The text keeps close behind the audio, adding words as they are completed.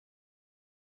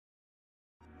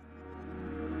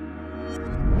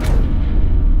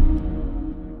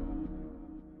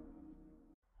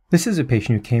This is a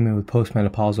patient who came in with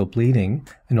postmenopausal bleeding.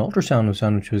 An ultrasound was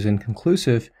done, which was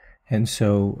inconclusive, and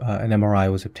so an MRI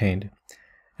was obtained.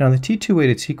 Now, on the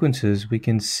T2-weighted sequences, we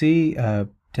can see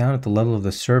down at the level of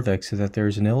the cervix that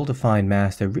there's an ill-defined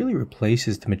mass that really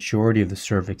replaces the majority of the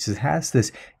cervix. It has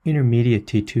this intermediate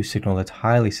T2 signal that's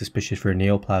highly suspicious for a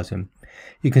neoplasm.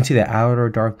 You can see the outer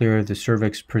dark layer of the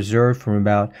cervix preserved from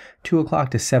about 2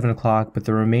 o'clock to 7 o'clock, but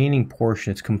the remaining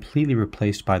portion is completely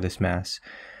replaced by this mass.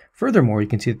 Furthermore, you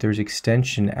can see that there's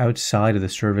extension outside of the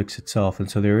cervix itself,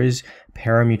 and so there is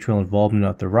parametrial involvement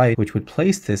at the right, which would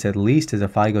place this at least as a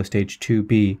FIGO stage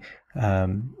 2B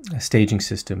staging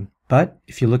system. But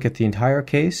if you look at the entire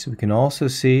case, we can also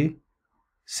see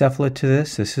cephalate to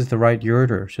this. This is the right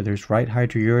ureter, so there's right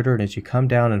hydroureter, and as you come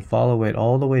down and follow it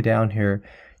all the way down here,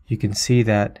 you can see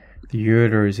that the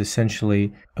ureter is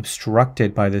essentially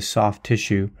obstructed by this soft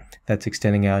tissue that's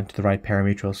extending out into the right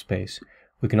parametrial space.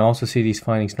 We can also see these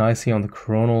findings nicely on the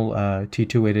coronal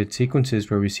T2-weighted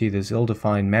sequences, where we see this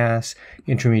ill-defined mass,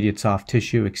 intermediate soft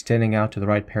tissue extending out to the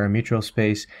right parametrial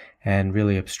space and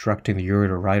really obstructing the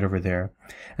ureter right over there.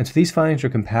 And so these findings are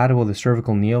compatible with the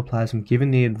cervical neoplasm given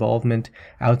the involvement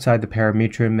outside the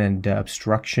parametrium and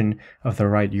obstruction of the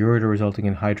right ureter resulting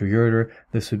in hydroureter.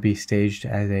 This would be staged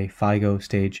as a FIGO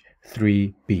stage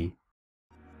 3B.